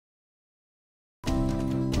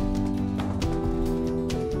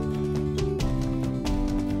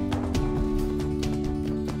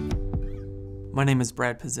My name is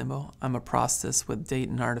Brad Pizimbo. I'm a prosthetist with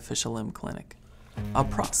Dayton Artificial Limb Clinic. A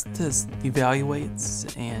prosthetist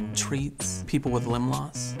evaluates and treats people with limb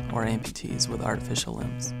loss or amputees with artificial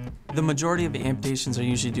limbs. The majority of the amputations are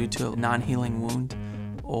usually due to a non-healing wound,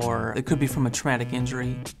 or it could be from a traumatic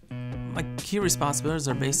injury. My key responsibilities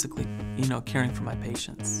are basically, caring for my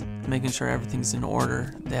patients, making sure everything's in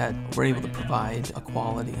order, that we're able to provide a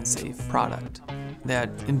quality and safe product. That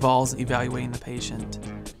involves evaluating the patient.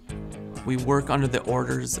 We work under the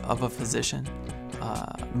orders of a physician,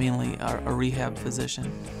 mainly a rehab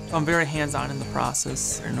physician. I'm very hands-on in the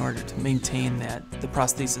process in order to maintain that the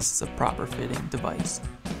prosthesis is a proper fitting device.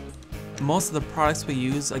 Most of the products we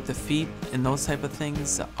use, like the feet and those type of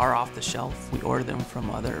things, are off the shelf. We order them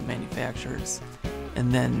from other manufacturers.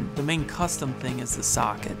 And then the main custom thing is the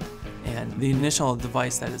socket and the initial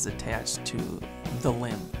device that is attached to the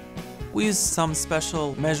limb. We use some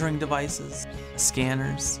special measuring devices,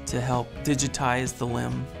 scanners, to help digitize the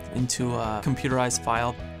limb into a computerized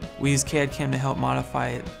file. We use CAD/CAM to help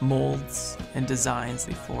modify molds and designs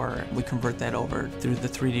before we convert that over through the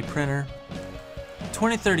 3D printer.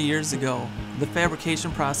 20, 30 years ago, the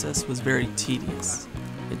fabrication process was very tedious.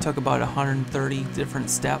 It took about 130 different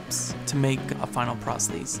steps to make a final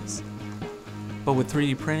prosthesis. But with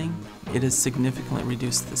 3D printing, it has significantly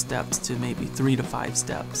reduced the steps to maybe 3 to 5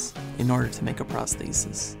 steps in order to make a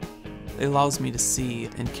prosthesis. It allows me to see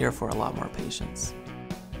and care for a lot more patients.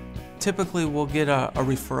 Typically, we'll get a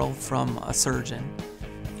referral from a surgeon,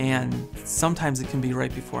 and sometimes it can be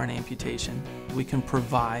right before an amputation. We can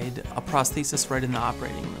provide a prosthesis right in the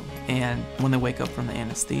operating room, and when they wake up from the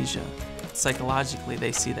anesthesia, psychologically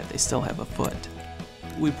they see that they still have a foot.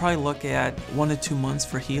 We probably look at 1 to 2 months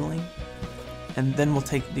for healing, and then we'll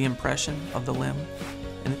take the impression of the limb,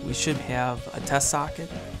 and we should have a test socket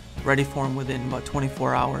ready for them within about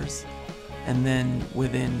 24 hours, and then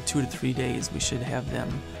within 2 to 3 days we should have them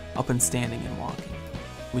up and standing and walking.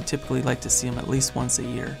 We typically like to see them at least once a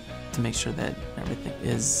year to make sure that everything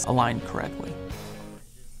is aligned correctly.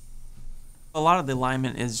 A lot of the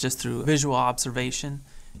alignment is just through visual observation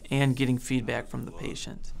and getting feedback from the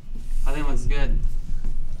patient. I think it looks good.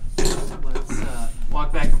 Let's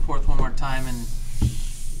walk back and forth one more time, and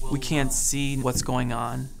we can't see what's going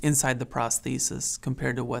on inside the prosthesis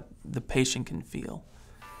compared to what the patient can feel.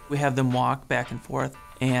 We have them walk back and forth,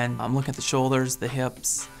 and I'm looking at the shoulders, the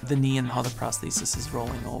hips, the knee, and how the prosthesis is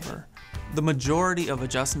rolling over. The majority of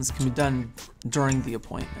adjustments can be done during the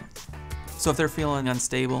appointment. So if they're feeling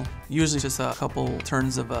unstable, usually just a couple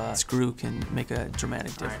turns of a screw can make a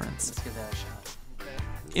dramatic difference. Let's give that a shot.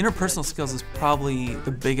 Interpersonal skills is probably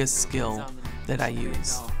the biggest skill that I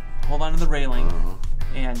use. Hold on to the railing,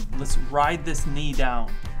 and let's ride this knee down.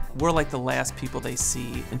 We're like the last people they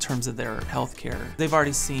see in terms of their health care. They've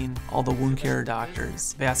already seen all the wound care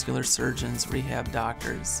doctors, vascular surgeons, rehab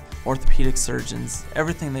doctors, orthopedic surgeons,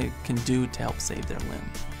 everything they can do to help save their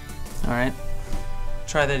limb. All right,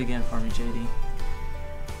 try that again for me, JD.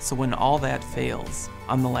 So when all that fails,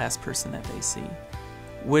 I'm the last person that they see,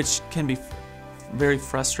 which can be very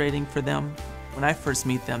frustrating for them. When I first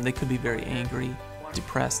meet them, they could be very angry,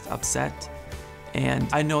 depressed, upset. And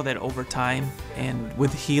I know that over time and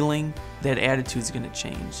with healing, that attitude is going to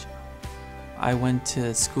change. I went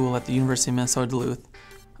to school at the University of Minnesota Duluth.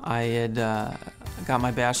 I had got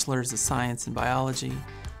my bachelor's of science in biology,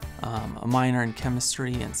 a minor in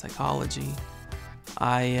chemistry and psychology.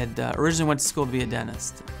 I had originally went to school to be a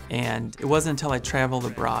dentist, and it wasn't until I traveled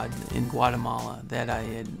abroad in Guatemala that I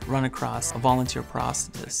had run across a volunteer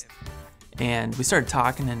prosthetist. And we started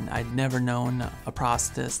talking, and I'd never known a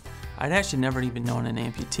prosthetist. I'd actually never even known an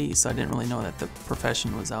amputee, so I didn't really know that the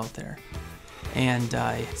profession was out there. And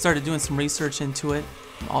I started doing some research into it.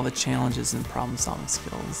 All the challenges and problem-solving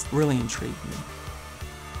skills really intrigued me.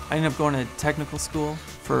 I ended up going to technical school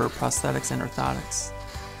for prosthetics and orthotics,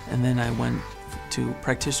 and then I went to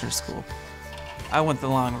practitioner school. I went the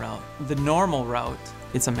long route. The normal route,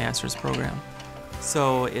 it's a master's program.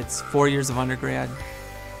 So it's 4 years of undergrad,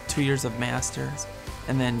 2 years of master's,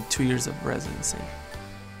 and then 2 years of residency.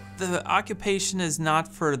 The occupation is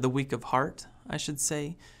not for the weak of heart, I should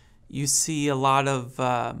say. You see a lot of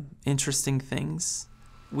interesting things.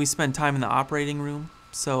 We spend time in the operating room,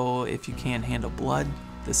 so if you can't handle blood,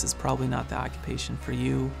 this is probably not the occupation for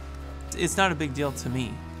you. It's not a big deal to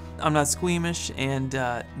me. I'm not squeamish, and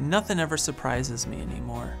nothing ever surprises me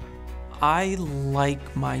anymore. I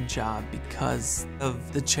like my job because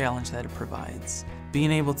of the challenge that it provides.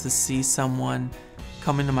 Being able to see someone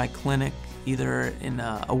come into my clinic either in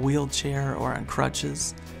a wheelchair or on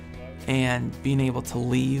crutches, and being able to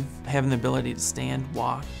leave, having the ability to stand,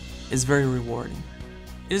 walk, is very rewarding.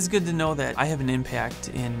 It is good to know that I have an impact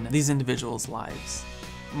in these individuals' lives.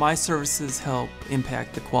 My services help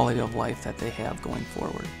impact the quality of life that they have going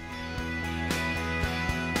forward.